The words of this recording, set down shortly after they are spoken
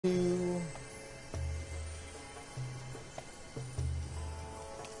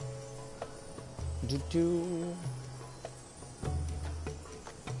do.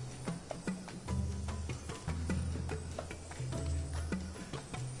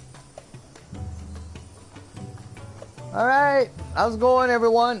 All right, how's it going,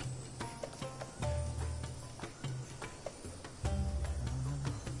 everyone?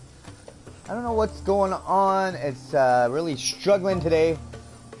 I don't know what's going on. It's really struggling today.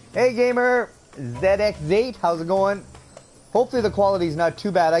 Hey, gamer, ZX8, how's it going? Hopefully the quality's not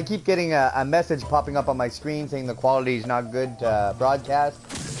too bad. I keep getting a message popping up on my screen saying the quality's not good broadcast.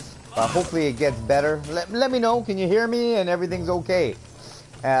 But hopefully it gets better. Let me know. Can you hear me and everything's okay?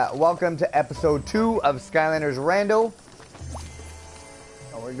 Welcome to episode 2 of Skylanders Rando.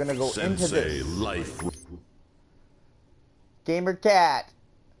 And we're gonna go into this. Life. Gamer Cat.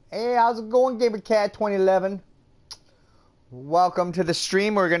 Hey, how's it going, Gamer Cat 2011? Welcome to the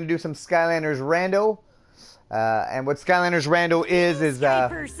stream. We're gonna do some Skylanders Rando. And what Skylanders Rando is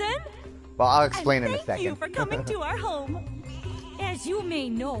person? well, I'll explain in a second. Thank you for coming to our home. As you may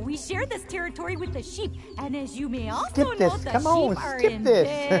know, we share this territory with the sheep, and as you may also know, the sheep are in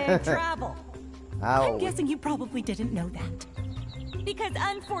big trouble. I'm guessing you probably didn't know that. Because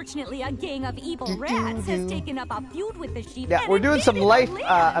unfortunately, a gang of evil rats has taken up a feud with the sheep. Yeah, we're doing some life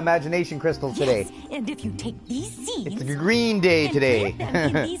imagination crystals today. Yes, and if you take these seeds, it's a green day today. And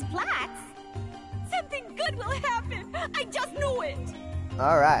plant them in these plaques, something good will happen. I just know it.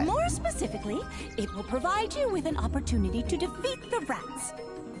 All right. More specifically, it will provide you with an opportunity to defeat the rats.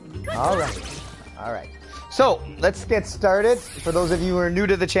 Good All luck. right. All right. So let's get started. For those of you who are new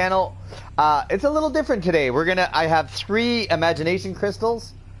to the channel, it's a little different today. I have 3 imagination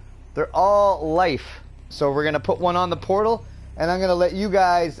crystals. They're all life. So we're gonna put one on the portal, and I'm gonna let you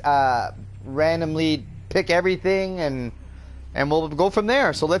guys randomly pick everything, and we'll go from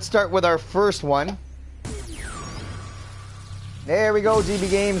there. So let's start with our first one. There we go, GB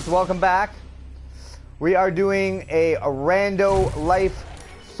Games. Welcome back. We are doing a Rando Life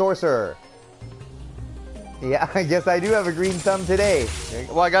Sorcerer. Yeah, I guess I do have a green thumb today.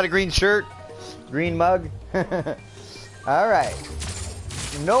 Well, I got a green shirt, green mug. All right.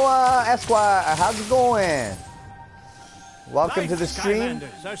 Noah Esquire, how's it going? Welcome to the stream.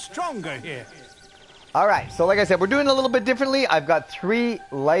 Skylanders are stronger here. All right, so like I said, we're doing it a little bit differently. I've got 3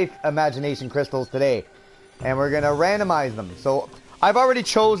 life imagination crystals today, and we're gonna randomize them. So I've already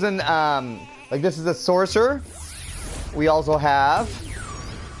chosen, like this is a sorcerer. We also have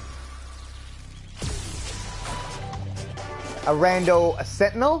a Rando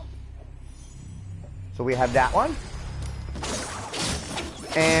Sentinel. So we have that one.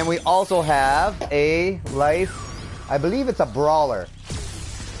 And we also have a life, I believe it's a brawler.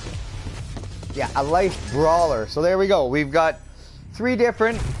 Yeah, a life brawler. So there we go. We've got 3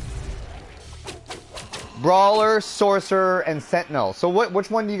 different brawler, sorcerer, and sentinel. So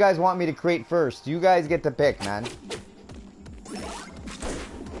which one do you guys want me to create first? You guys get to pick, man.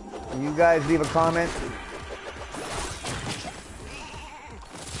 You guys leave a comment.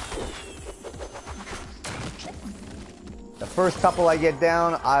 The first couple I get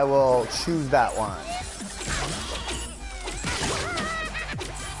down, I will choose that one.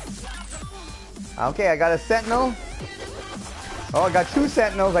 Okay, I got a sentinel. Oh, I got 2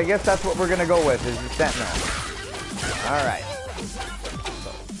 sentinels. I guess that's what we're gonna go with, is the sentinel. All right.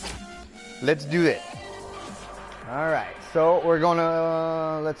 So, let's do it. All right. So we're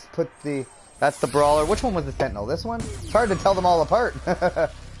gonna let's put that's the brawler. Which one was the sentinel? This one? It's hard to tell them all apart.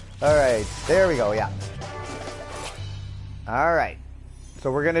 All right. There we go. Yeah. All right.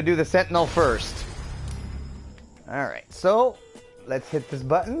 So we're gonna do the sentinel first. All right. So let's hit this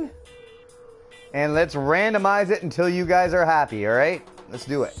button. And let's randomize it until you guys are happy, all right? Let's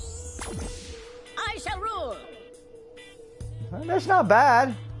do it. I shall rule. That's not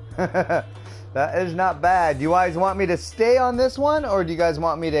bad. That is not bad. Do you guys want me to stay on this one, or do you guys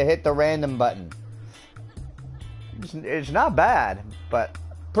want me to hit the random button? It's not bad, but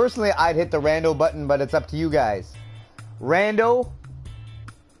personally, I'd hit the rando button, but it's up to you guys. Rando,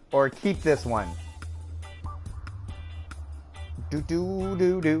 or keep this one. Do.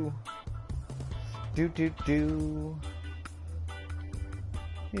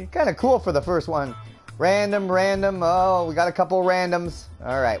 Kind of cool for the first one. Random. Oh, we got a couple randoms.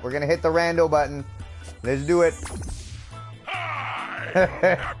 All right, we're gonna hit the rando button. Let's do it. Hi,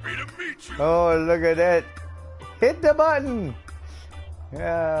 happy to meet you. Oh, look at that. Hit the button.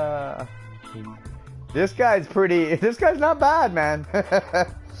 Yeah. This guy's not bad, man.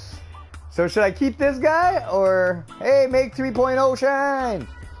 So should I keep this guy, or hey, make 3.0 shine?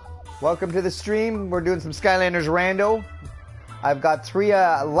 Welcome to the stream. We're doing some Skylanders Rando. I've got 3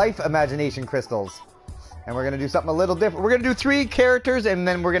 life imagination crystals. And we're going to do something a little different. We're going to do 3 characters, and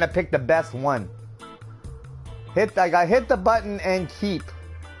then we're going to pick the best one. I hit the button and keep.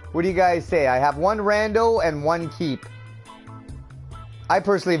 What do you guys say? I have one rando and one keep. I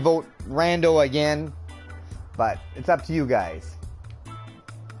personally vote rando again, but it's up to you guys.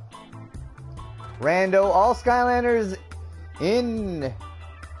 Rando, all Skylanders in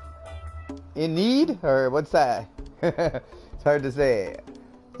need? Or what's that? It's hard to say.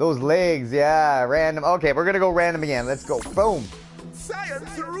 Those legs, yeah, random. Okay, we're gonna go random again. Let's go. Boom.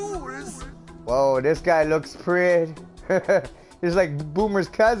 Science rules. Whoa, this guy looks pretty. He's like Boomer's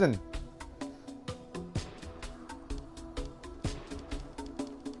cousin.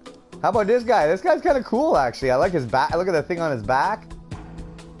 How about this guy? This guy's kind of cool, actually. I like his back. Look at the thing on his back.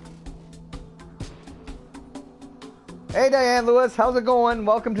 Hey, Diane Lewis. How's it going?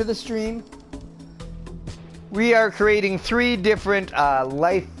 Welcome to the stream. We are creating 3 different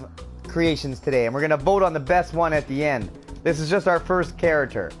life creations today, and we're going to vote on the best one at the end. This is just our first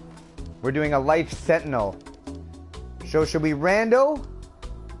character. We're doing a life sentinel. So should we rando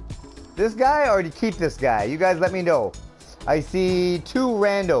this guy or to keep this guy? You guys let me know. I see 2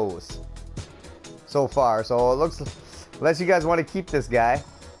 randos so far, so it looks, unless you guys want to keep this guy,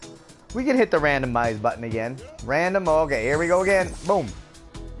 we can hit the randomize button again. Random, okay, here we go again. Boom.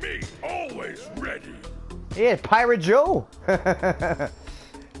 Me always ready. Yeah, Pirate Joe.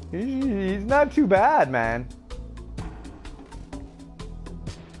 He's not too bad, man.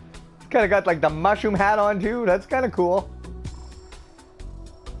 Kind of got like the mushroom hat on too. That's kind of cool.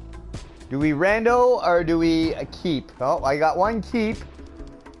 Do we rando or do we keep? Oh, I got 1 keep,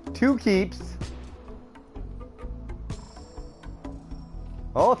 2 keeps.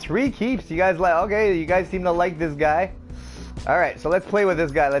 Oh, 3 keeps. You guys like? Okay, you guys seem to like this guy. All right, so let's play with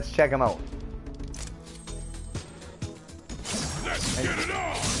this guy. Let's check him out. Let's get it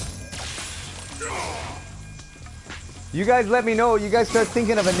on. You guys let me know. You guys start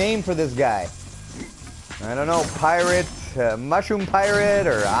thinking of a name for this guy. I don't know, pirate, mushroom pirate,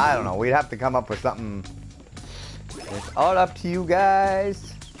 or I don't know. We'd have to come up with something. It's all up to you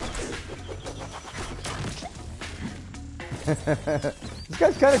guys. This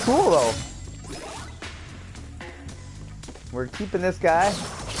guy's kind of cool, though. We're keeping this guy.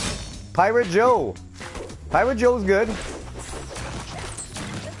 Pirate Joe. Pirate Joe's good.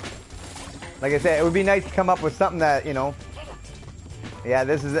 Like I said, it would be nice to come up with something that, you know. Yeah,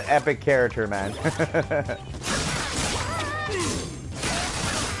 this is an epic character, man.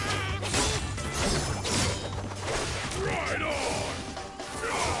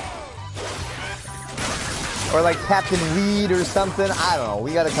 Or like Captain Weed or something. I don't know.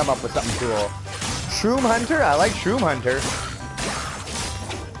 We got to come up with something cool. Shroom Hunter? I like Shroom Hunter.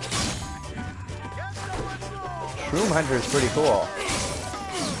 Shroom Hunter is pretty cool.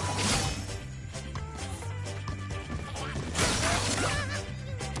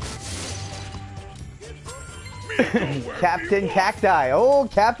 Captain Cacti. Oh,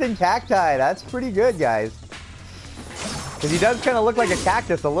 Captain Cacti. That's pretty good, guys. Because he does kind of look like a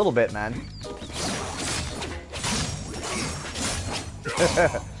cactus a little bit, man.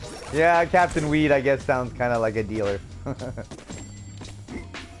 Yeah, Captain Weed, I guess, sounds kind of like a dealer.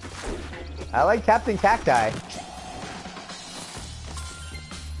 I like Captain Cacti.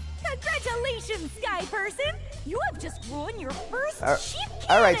 Congratulations, Sky Person! You have just won your first sheep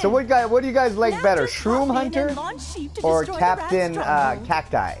cannon! Alright, so what do you guys like better? Shroom Hunter or Captain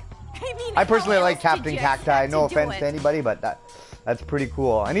Cacti? I personally like Captain Cacti. No offense to anybody, but that's pretty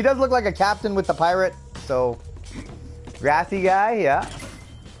cool. And he does look like a captain with the pirate, so... Grassy guy, yeah.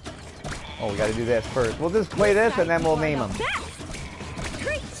 Oh, we gotta do this first. We'll just play this and then we'll name him.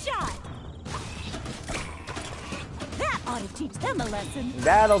 Great shot! That ought to teach them a lesson.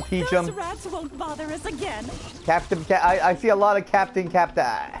 That'll teach them. Those rats won't bother us again. I see a lot of Captain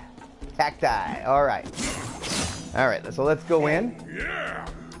Cacti. Cacti. Alright. Alright, so let's go in. Yeah!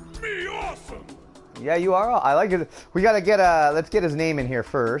 Me awesome! Yeah, you are. I like it. We gotta get let's get his name in here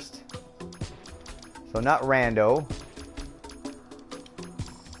first. So not Rando.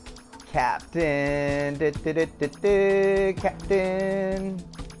 Captain. Captain.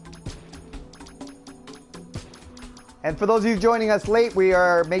 And for those of you joining us late, we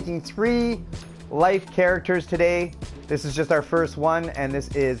are making 3 life characters today. This is just our first one, and this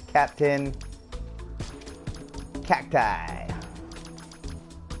is Captain Cacti.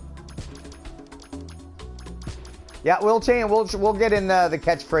 Yeah, we'll change. We'll get in the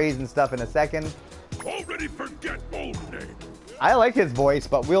catchphrase and stuff in a second. Already forget old name. I like his voice,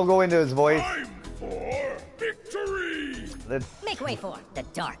 but we'll go into his voice. Time for victory. Let's... Make way for the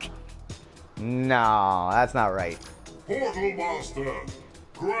dark. No, that's not right. Portal Master,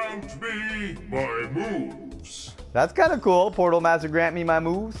 grant me my moves. That's kind of cool. Portal Master, grant me my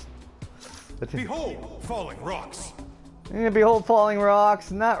moves. Behold, falling rocks. Behold falling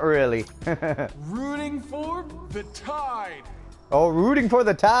rocks. Not really. Rooting for the tide. Oh, rooting for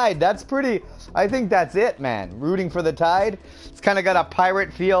the tide. That's pretty. I think that's it, man. Rooting for the tide. It's kind of got a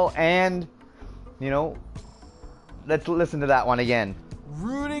pirate feel, and you know, let's listen to that one again.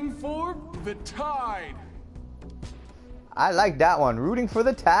 Rooting for the tide. I like that one. Rooting for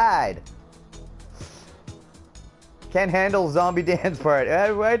the tide. Can't handle zombie dance part.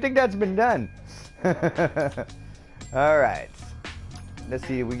 I think that's been done. All right. Let's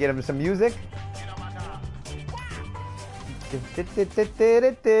see. We get him some music.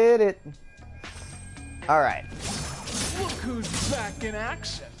 All right. Look who's back in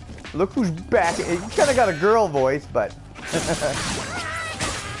action. Look who's back. He's kind of got a girl voice, but.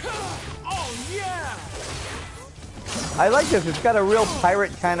 Oh yeah. I like this. It's got a real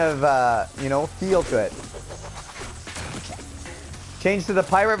pirate kind of, you know, feel to it. Change to the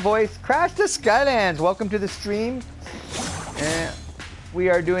pirate voice. Crash to Skylands. Welcome to the stream. We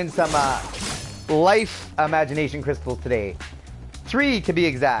are doing some life imagination crystals today. 3 to be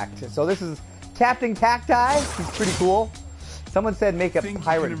exact. So this is Captain Cacti. He's pretty cool. Someone said make a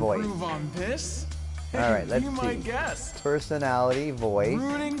pirate voice. On this? All right, let's see. My guest. Personality, voice.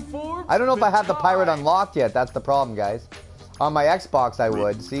 Rooting for I don't know if I have the pirate unlocked yet. That's the problem, guys. On my Xbox, I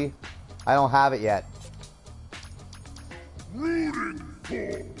would. See? I don't have it yet. Rooting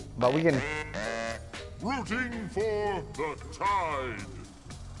for. But we can... Rooting for the tide.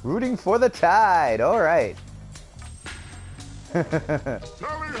 Rooting for the tide. All right.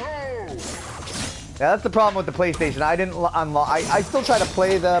 Tally-ho! Yeah, that's the problem with the PlayStation. I didn't unlock... I still try to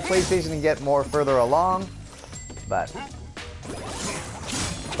play the PlayStation and get more further along. But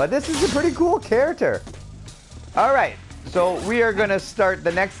this is a pretty cool character. All right. So we are going to start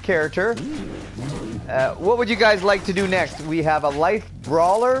the next character. What would you guys like to do next? We have a life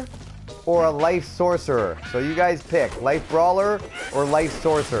brawler or a life sorcerer. So you guys pick. Life brawler or life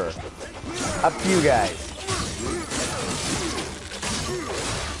sorcerer. Up to you guys.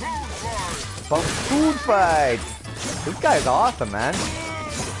 Food fight. This guy's awesome, man.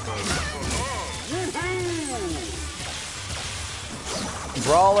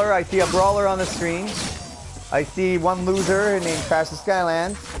 Brawler. I see a brawler on the screen. I see one loser named Crash the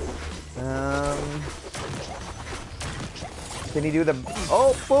Skylands. Can he do the...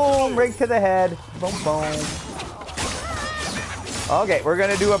 Oh, boom! Right to the head. Boom, boom. Okay, we're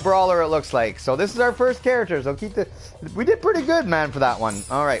going to do a brawler, it looks like. So this is our first character, so keep the... We did pretty good, man, for that one.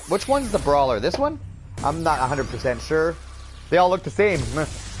 All right, which one's the brawler? This one? I'm not 100% sure. They all look the same.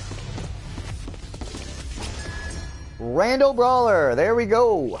 Rando Brawler. There we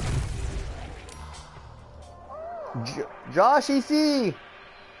go. Josh EC.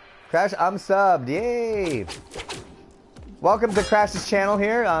 Crash, I'm subbed. Yay. Welcome to Crash's channel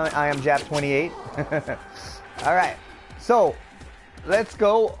here. I am Jap28. All right. So, let's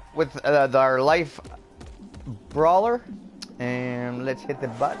go with our life brawler. And let's hit the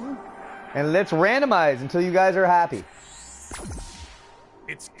button. And let's randomize until you guys are happy.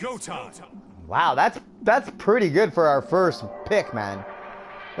 It's go time. Wow, that's pretty good for our first pick, man.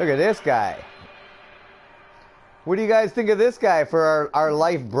 Look at this guy. What do you guys think of this guy for our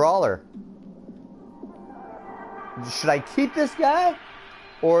life brawler? Should I keep this guy?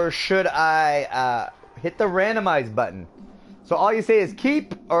 Or should I hit the randomize button? So all you say is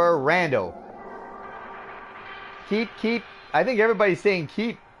keep or rando. Keep. I think everybody's saying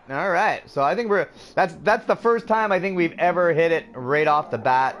keep. All right. So I think that's the first time I think we've ever hit it right off the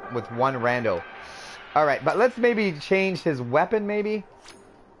bat with one rando. All right, but let's maybe change his weapon maybe.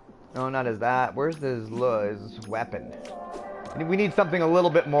 No, not as that. Where's his weapon? We need something a little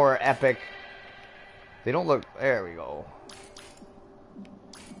bit more epic. They don't look... There we go.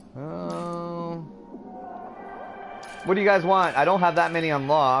 What do you guys want? I don't have that many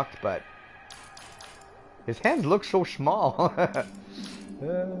unlocked, but... His hands look so small.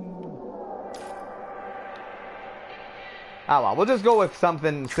 Well, we'll just go with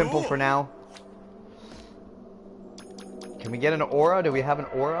something simple for now. Can we get an aura? Do we have an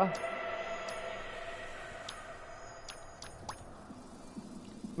aura?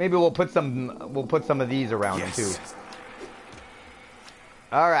 Maybe we'll put some of these around him too.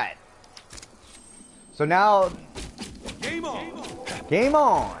 All right. So now Game on. Game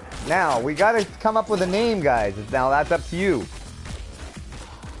on. Now we got to come up with a name, guys. Now that's up to you.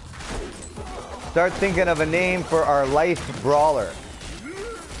 Start thinking of a name for our life brawler.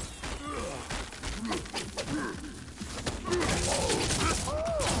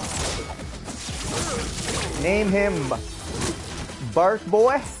 Name him Bark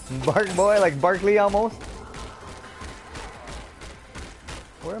Boy. Bark Boy, like Barkley almost.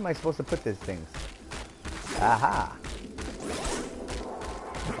 Where am I supposed to put these things? Aha!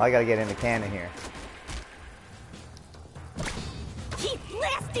 Oh, I gotta get in the cannon here. Keep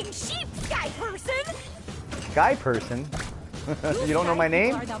blasting sheep, Sky Person! Sky Person? You don't know my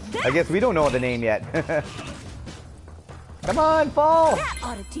name? I guess we don't know the name yet. Come on, fall! That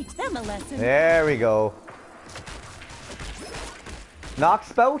ought to teach them a lesson. There we go. Knock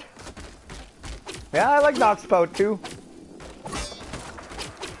spout? Yeah, I like knock spout too.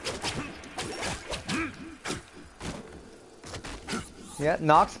 Yeah,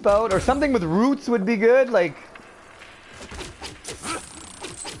 knock spout or something with roots would be good, like.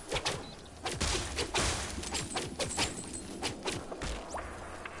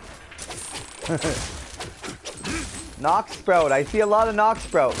 Knock sprout. I see a lot of knock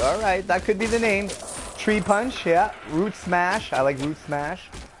sprout. All right, that could be the name. Tree punch. Yeah. Root smash. I like root smash.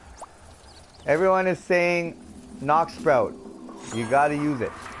 Everyone is saying knock sprout. You got to use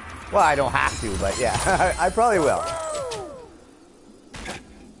it. Well, I don't have to, but yeah, I probably will.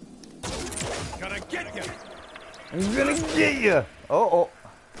 Gonna get you. I'm gonna get you. Oh.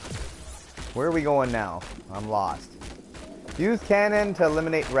 Where are we going now? I'm lost. Use cannon to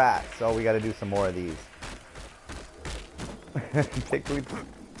eliminate rats. Oh, we got to do some more of these.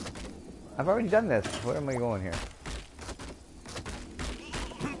 I've already done this. Where am I going here?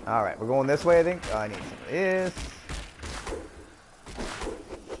 Alright, we're going this way, I think. Oh, I need some of this.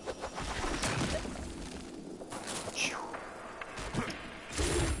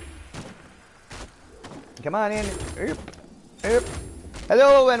 Come on in. Oop. Oop.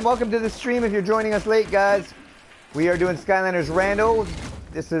 Hello, and welcome to the stream if you're joining us late, guys. We are doing Skylanders Rando.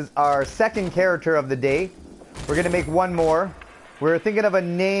 This is our second character of the day. We're going to make one more. We're thinking of a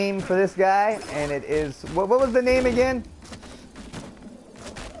name for this guy, and it is... What was the name again?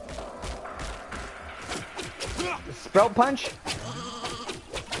 Sprout Punch?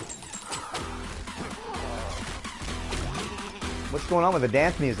 What's going on with the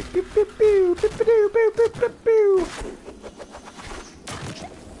dance music? Boop, boop, boop, boop, boop, boop, boop, boop, boop.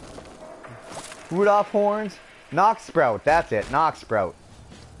 Rudolph horns. Knock Sprout, that's it. Knock Sprout.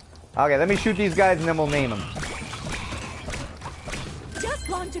 Okay, let me shoot these guys and then we'll name them. Just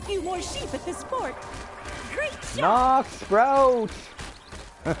launch a few more sheep at this fort. Great shot! Knock Sprout!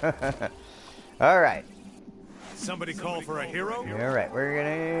 Alright. Somebody call for a hero? Alright, we're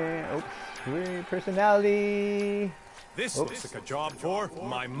gonna... Oops. Personality. This looks like a job for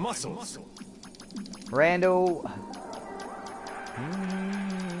my muscles. Rando.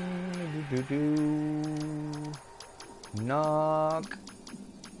 Knock.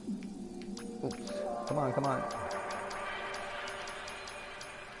 Oops. Come on, come on.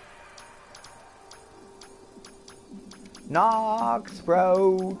 Knock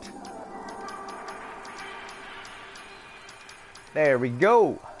Sprout. There we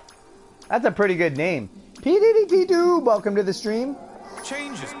go. That's a pretty good name. P-diddy-dee-doo. Welcome to the stream.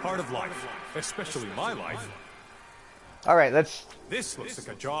 Change is part of life, especially my life. All right, let's... This looks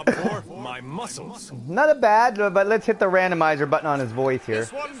like a job for my muscles. Not a bad, but let's hit the randomizer button on his voice here.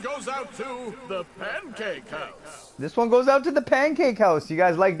 This one goes out to the Pancake House. This one goes out to the Pancake House. You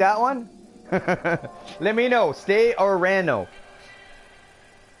guys like that one? Let me know. Stay or rando.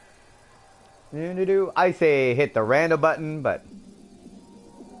 I say hit the rando button, but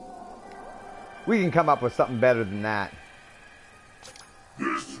we can come up with something better than that.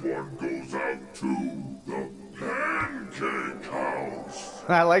 This one goes out to the Pancake House.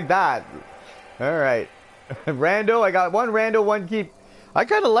 I like that. All right. Rando, I got one rando, one keep. I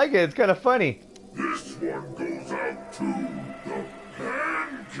kind of like it. It's kind of funny. This one goes out to the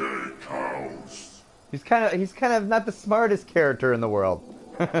Pancake House. He's kind of not the smartest character in the world.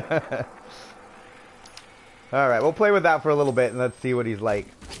 All right, we'll play with that for a little bit and let's see what he's like.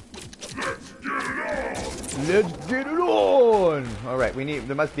 Let's get it on. Let's get it on. All right,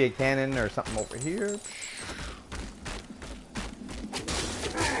 there must be a cannon or something over here.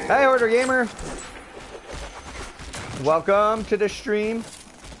 Hey, Order Gamer. Welcome to the stream.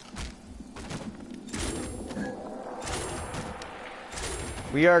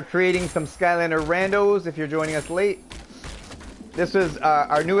 We are creating some Skylander Randos if you're joining us late. This is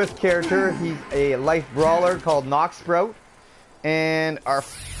our newest character. He's a life brawler called Knock Sprout. And our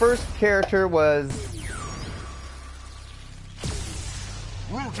first character was...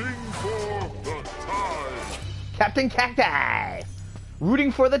 Rooting for the Tide. Captain Cacti.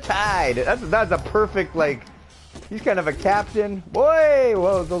 Rooting for the Tide. That's a perfect, like... He's kind of a captain. Boy,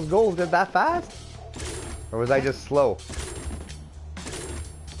 whoa, those goals did that fast? Or was I just slow?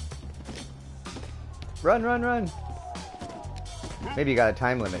 Run, run, run. Maybe you got a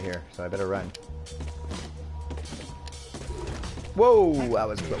time limit here, so I better run. Whoa, that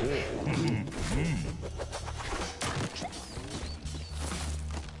was close.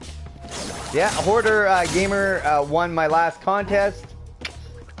 Yeah, Hoarder Gamer won my last contest.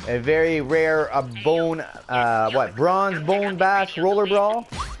 A very rare bone, bronze bone bash roller brawl.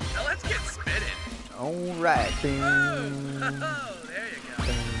 Now let's get spinning. All right. Oh, there you go.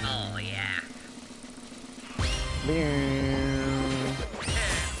 Oh, yeah.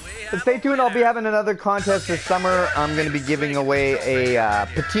 But stay tuned, I'll be having another contest this summer. I'm going to be giving away a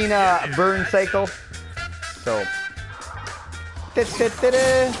patina burn cycle. So,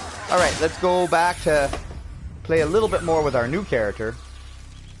 alright, let's go back to play a little bit more with our new character.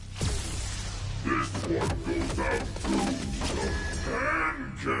 This one goes out to the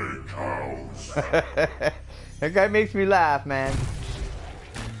pancake house. That guy makes me laugh, man.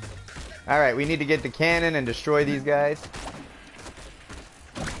 Alright, we need to get the cannon and destroy these guys.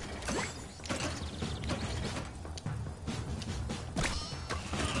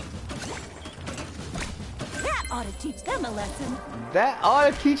 That ought to teach them a lesson. That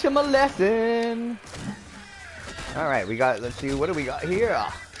ought to teach them a lesson. Alright, we got, let's see, what do we got here?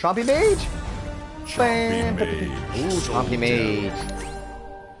 Chompy Mage? Chompy Mage. Ooh, Chompy Mage.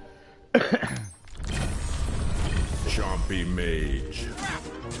 Chompy Mage.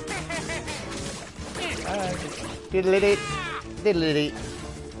 Diddle-it, diddle-it.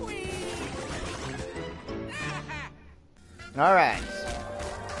 Alright.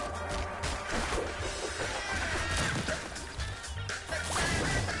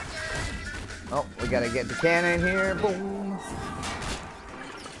 Oh, we gotta get the cannon here. Boom.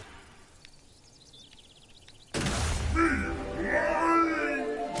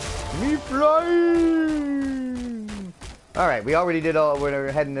 Me flying. Alright, we already did all, we're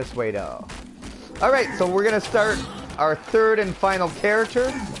heading this way though. Alright, so we're gonna start our third and final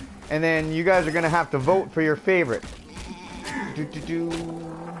character, and then you guys are gonna have to vote for your favorite.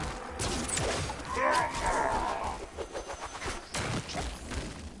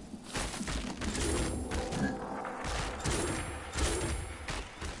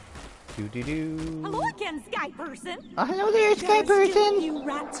 Hello again, Sky Person. Hello there, Sky Person. There are still a few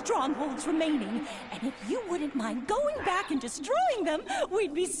rat strongholds remaining, and if you wouldn't mind going back and destroying them,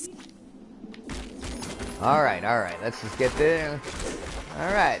 we'd be... Alright, let's just get there.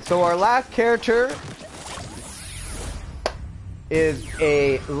 Alright, so our last character is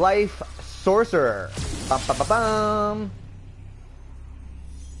a life sorcerer. Bum, bum, bum, bum.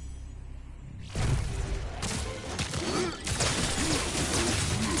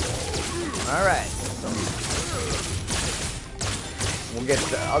 Alright.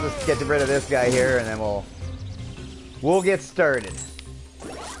 I'll just get rid of this guy here and then we'll get started.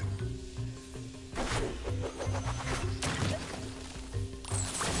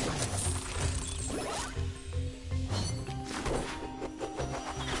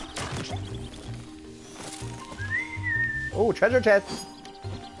 Oh, treasure chest.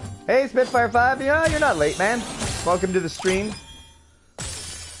 Hey, Spitfire 5. Yeah, you're not late, man. Welcome to the stream.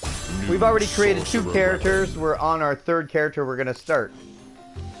 We've already created 2 characters. We're on our 3rd character we're going to start.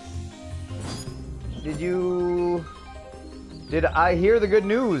 Did I hear the good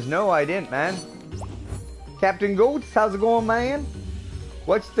news? No, I didn't, man. Captain Goats, how's it going, man?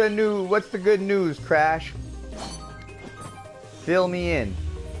 What's the good news, Crash? Fill me in.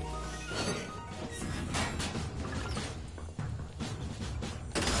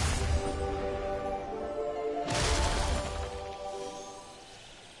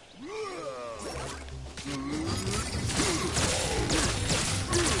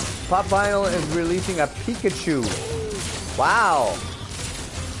 Pop Vinyl is releasing a Pikachu. Wow.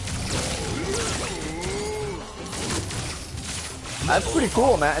 That's pretty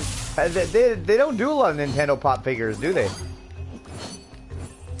cool, man. They don't do a lot of Nintendo Pop figures, do they?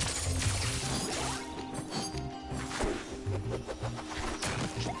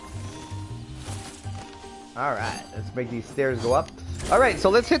 Alright, let's make these stairs go up. Alright, so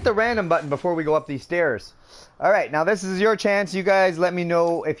let's hit the random button before we go up these stairs. Alright, now this is your chance. You guys let me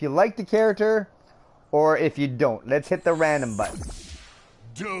know if you like the character or if you don't. Let's hit the random button.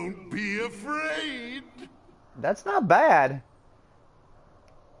 Don't be afraid. That's not bad.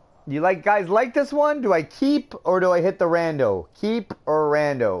 You guys like this one? Do I keep or do I hit the rando? Keep or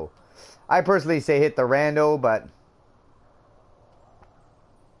rando? I personally say hit the rando, but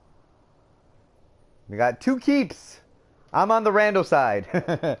we got 2 keeps. I'm on the rando side.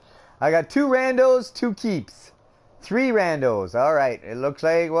 I got 2 randos, 2 keeps. 3 randos. Alright, it looks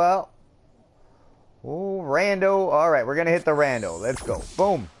like, well. Oh, rando. Alright, we're going to hit the rando. Let's go.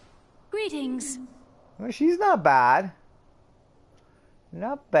 Boom. Greetings. Well, she's not bad.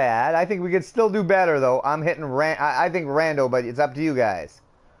 Not bad. I think we could still do better, though. I'm hitting I think Rando, but it's up to you guys.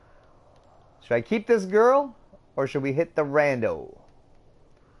 Should I keep this girl, or should we hit the Rando?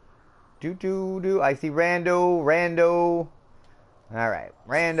 Do. I see Rando. Rando. All right,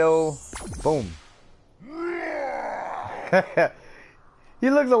 Rando. Boom. He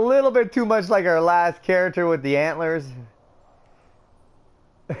looks a little bit too much like our last character with the antlers.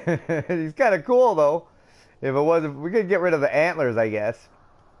 He's kind of cool, though. If it wasn't, we could get rid of the antlers, I guess.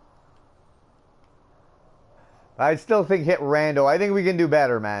 I still think hit Rando. I think we can do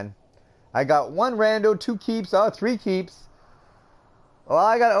better, man. I got 1 Rando, 2 keeps, 3 keeps. Well,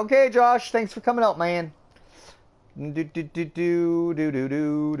 I got okay, Josh. Thanks for coming out, man.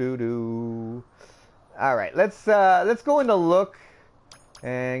 All right, let's go into look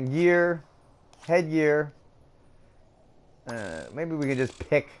and gear, headgear. Maybe we can just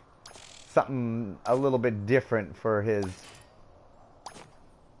pick something a little bit different for his.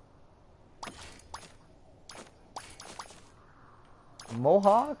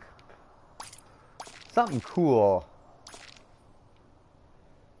 Mohawk? Something cool.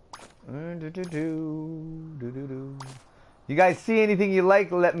 You guys see anything you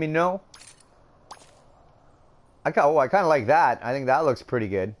like? Let me know. I kind of like that. I think that looks pretty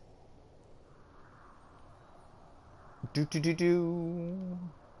good.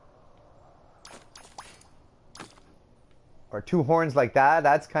 Or 2 horns like that.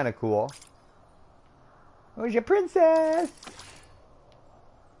 That's kind of cool. Where's your princess?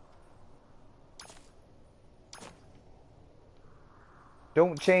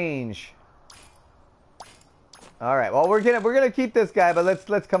 Don't change. All right. Well, we're gonna keep this guy, but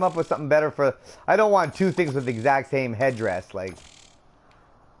let's come up with something better for. I don't want 2 things with the exact same headdress. Like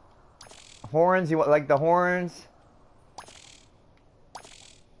horns. You want like the horns?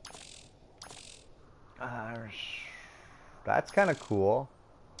 That's kind of cool.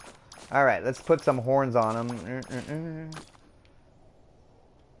 All right. Let's put some horns on him.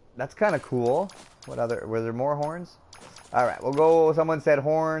 That's kind of cool. What other? Were there more horns? All right, we'll go. Someone said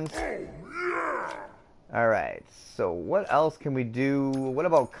horns. All right, so what else can we do? What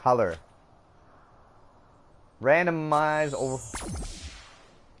about color? Randomize over.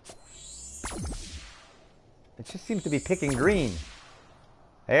 It just seems to be picking green.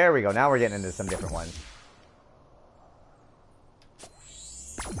 There we go. Now we're getting into some different ones.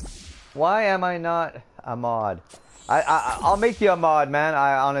 Why am I not a mod? I'll make you a mod, man.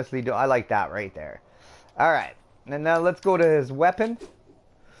 I honestly do. I like that right there. All right. And now let's go to his weapon.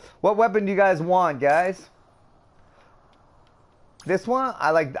 What weapon do you guys want, guys? This one?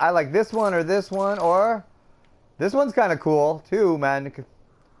 I like this one or this one, or this one's kind of cool too, man.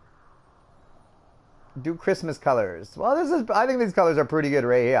 Do Christmas colors. Well, I think these colors are pretty good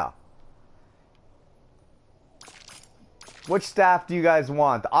right here. Which staff do you guys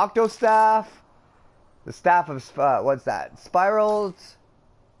want? The Octo Staff? The Staff of what's that? Spirals?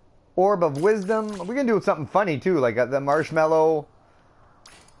 Orb of Wisdom. We can do something funny too, like the Marshmallow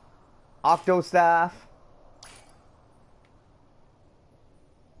Octo Staff.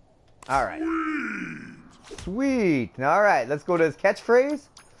 All right. Sweet. All right, let's go to his catchphrase.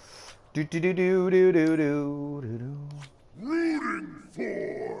 Do do do do do do do do. Rooting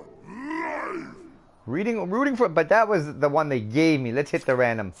for life. Rooting for, but that was the one they gave me. Let's hit the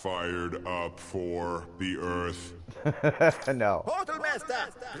random. Fired up for the Earth. No. Portal Master,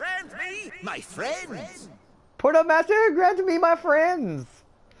 grant me my friends. Portal Master, grant me my friends.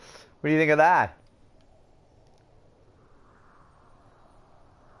 What do you think of that?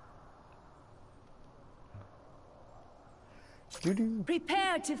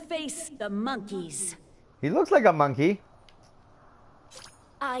 Prepare to face the monkeys. He looks like a monkey.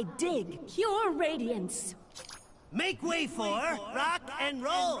 I dig pure radiance. Make way for rock and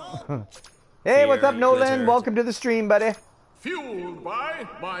roll. Hey, what's up, Nolan? Welcome to the stream, buddy. Fueled by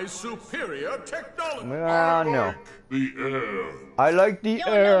my superior technology. No. The air. I like the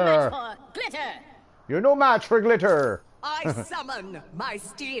air. No glitter. You're no match for glitter. I summon my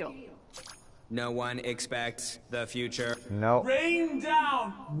steel. No one expects the future. No. Rain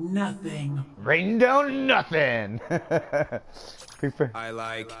down nothing. Rain down nothing. I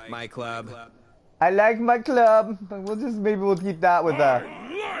like my club. I like my club. Maybe we'll keep that with I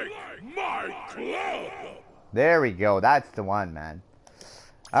like my club. There we go. That's the one, man.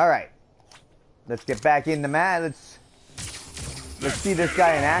 All right. Let's get back in the mat. Let's see this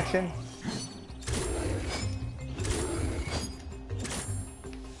guy in action.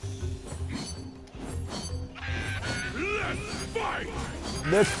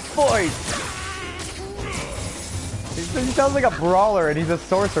 Let's fight! He sounds like a brawler and he's a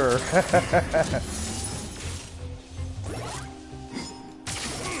sorcerer.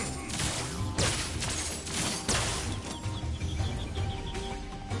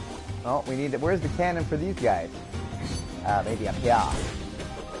 Oh, we need... Where's the cannon for these guys? Maybe up here.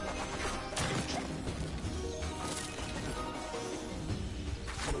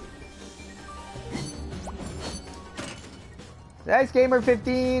 Nice Gamer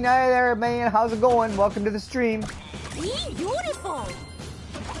 15. Hi there, man. How's it going? Welcome to the stream. Beautiful.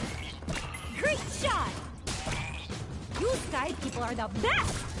 Great shot. You Sky people are the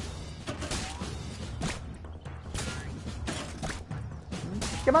best.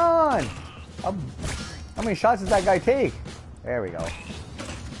 Come on. How many shots does that guy take? There we go.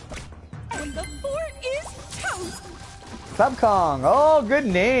 And the fort is toast. Club Kong. Oh, good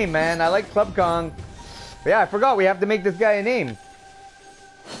name, man. I like Club Kong. But yeah, I forgot we have to make this guy a name.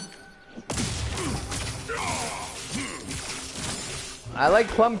 I like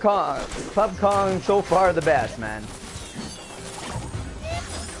Club Kong. Club Kong so far the best, man.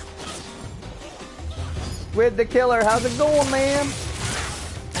 With the killer, how's it going, man?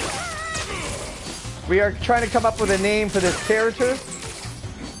 We are trying to come up with a name for this character.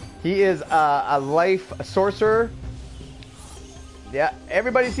 He is a life sorcerer. Yeah,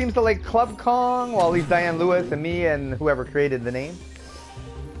 everybody seems to like Club Kong, well, at least Diane Lewis and me and whoever created the name.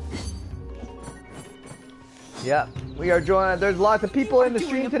 Yeah, we are joined. There's lots of people in the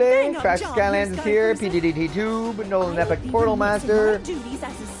stream today. Crash Skylanders is here, PDDT Tube, Nolan Epic Portal Master.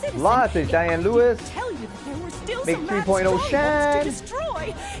 Lots of Diane Lewis. Make 3.0 Shan.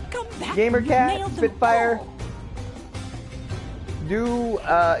 Gamer Cat, Spitfire. Do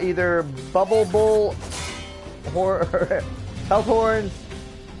either Bubble Bull or Health Horns.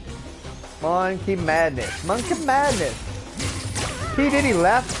 Monkey Madness. Monkey Madness. P. Diddy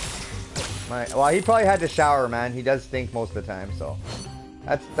left. Well, he probably had to shower, man. He does stink most of the time, so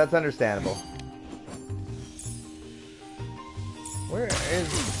that's understandable. Where is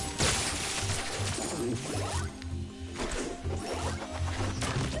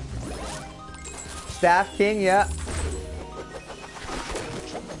Staff King? Yeah.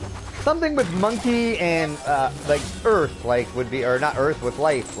 Something with monkey and like earth, like would be, or not earth with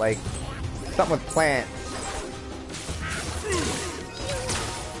life, like something with plants.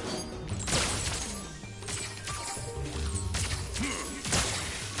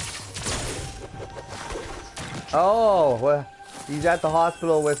 Oh, well, he's at the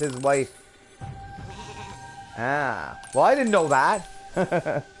hospital with his wife. Ah, well, I didn't know that.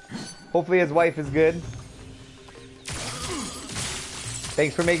 Hopefully his wife is good.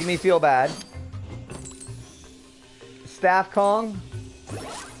 Thanks for making me feel bad. Staff Kong.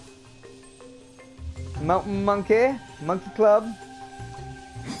 Mountain Monkey. Monkey Club.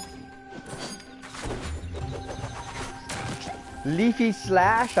 Leafy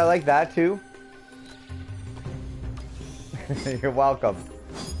Slash. I like that too. You're welcome.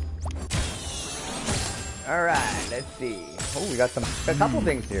 Alright, let's see. Oh, we got a couple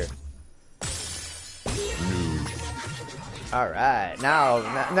things here. Alright,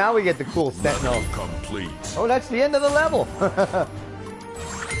 now we get the cool Sentinel. Complete. Oh, that's the end of the level.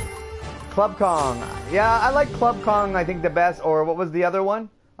 Club Kong. Yeah, I like Club Kong, I think the best. Or what was the other one?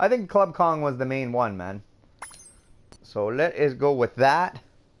 I think Club Kong was the main one, man. So let us go with that.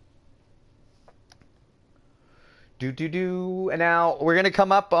 And now we're going to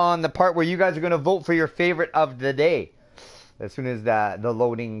come up on the part where you guys are going to vote for your favorite of the day. As soon as the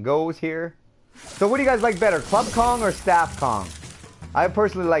loading goes here. So what do you guys like better, Club Kong or Staff Kong? I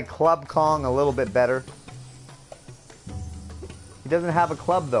personally like Club Kong a little bit better. He doesn't have a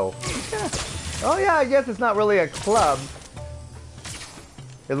club though. Yeah. Oh yeah, I guess it's not really a club.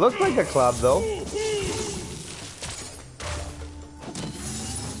 It looks like a club though.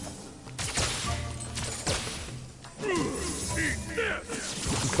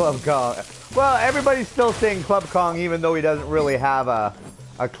 Club Kong. Well, everybody's still saying Club Kong even though he doesn't really have a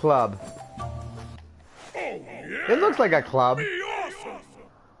club. It looks like a club.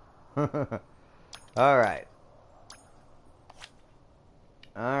 Alright.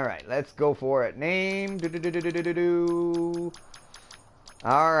 Alright, let's go for it. Name.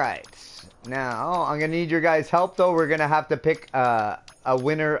 Alright. Now, I'm going to need your guys' help though. We're going to have to pick a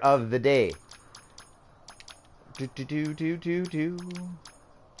winner of the day.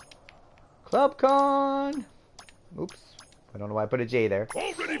 Club Con. Oops. I don't know why I put a J there.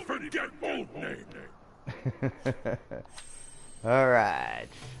 Already forget old name. Alright.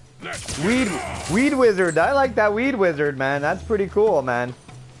 Weed Wizard. I like that Weed Wizard, man. That's pretty cool, man.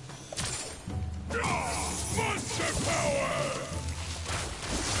 Monster power.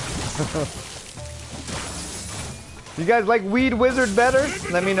 You guys like Weed Wizard better?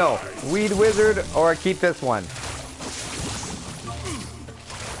 Let me know. Weed Wizard or keep this one.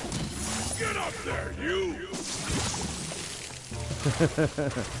 Get up there, you.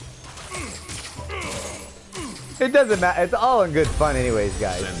 It doesn't matter. It's all in good fun anyways,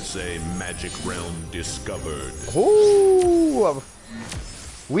 guys. Sensei Magic Realm discovered. Ooh!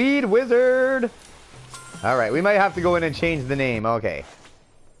 Weed Wizard! Alright, we might have to go in and change the name. Okay.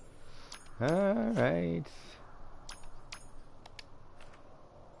 Alright.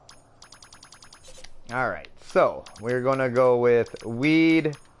 Alright, so we're gonna go with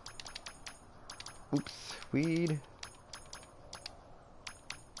Weed. Oops, Weed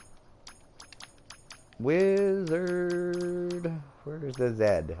Wizard. Where's the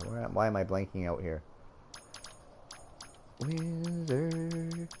Z? Why am I blanking out here?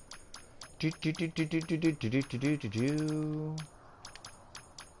 Wizard.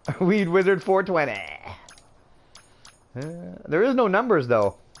 Weed Wizard 420. There is no numbers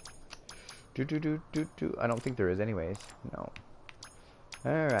though. I don't think there is anyways. No.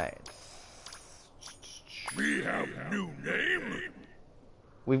 Alright. We have new name.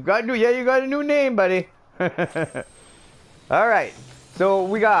 We've got new, yeah, you got a new name, buddy. Alright. So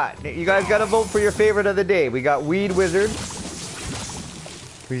we got, you guys got to vote for your favorite of the day. We got Weed Wizard.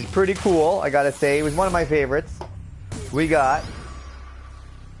 He's pretty cool, I gotta say. He was one of my favorites. We got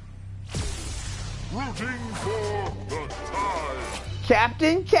Rooting for the tide.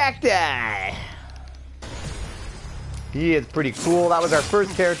 Captain Cacti. He is pretty cool. That was our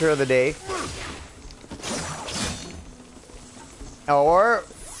first character of the day. Or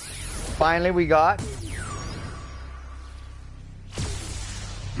finally we got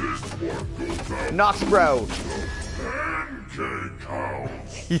Knoxbro. Pancake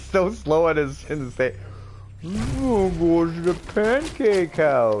House. He's so slow at his in the say. Oh, go to the Pancake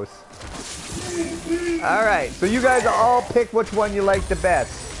House. Alright, so you guys all pick which one you like the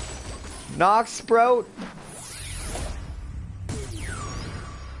best. Knoxsprout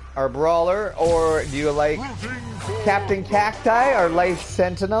or Brawler, or do you like Captain Cacti or Life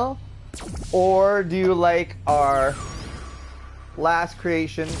Sentinel? Or do you like our last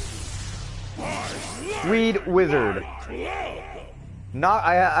creation, Weed Wizard?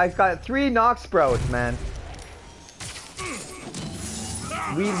 I've got 3 Knoxsprouts, man.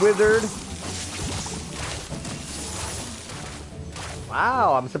 Weed Wizard.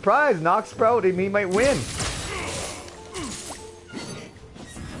 Wow, I'm surprised. Knoxsprout, he might win.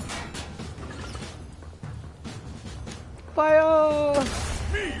 Fire!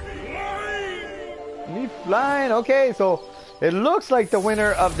 Me flying. Okay, so it looks like the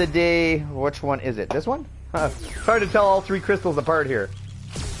winner of the day. Which one is it? This one? It's hard to tell all 3 crystals apart here.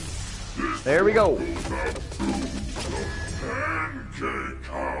 There we go.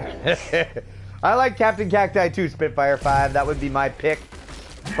 I like Captain Cacti too, Spitfire 5. That would be my pick.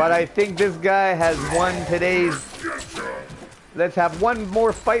 But I think this guy has won today's. Let's have one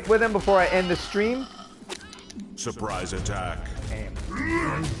more fight with him before I end the stream. Surprise attack.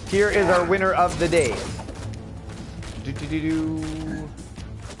 Here is our winner of the day.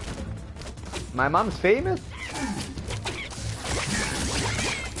 My mom's famous?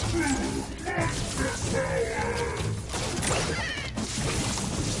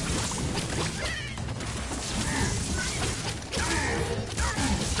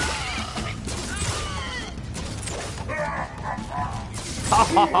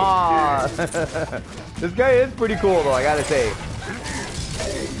 This guy is pretty cool though, I gotta say.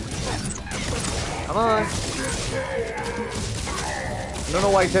 Come on. I don't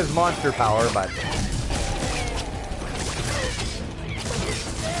know why he says monster power, but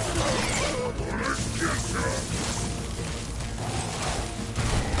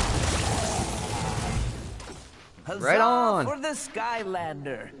right on. For the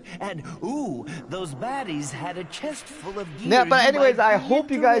Skylander. And ooh, those baddies had a chest full of gear. Yeah, but anyways, I hope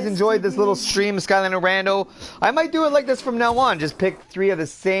you guys enjoyed this little stream of Skylanders Rando. I might do it like this from now on. Just pick 3 of the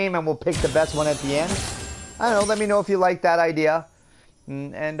same and we'll pick the best one at the end. I don't know, let me know if you like that idea.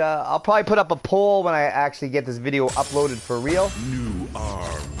 And I'll probably put up a poll when I actually get this video uploaded for real. New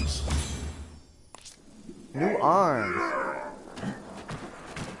arms. New arms.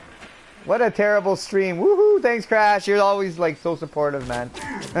 What a terrible stream. Woohoo! Thanks, Crash. You're always like so supportive, man.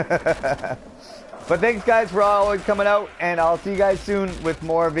 But thanks, guys, for always coming out, and I'll see you guys soon with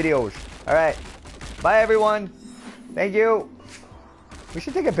more videos. All right. Bye, everyone. Thank you. We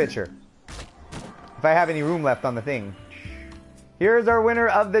should take a picture. If I have any room left on the thing. Here's our winner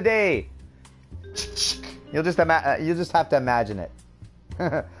of the day. You'll just have to imagine it.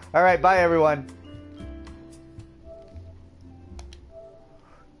 All right. Bye, everyone.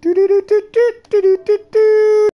 Do do do do do do do do.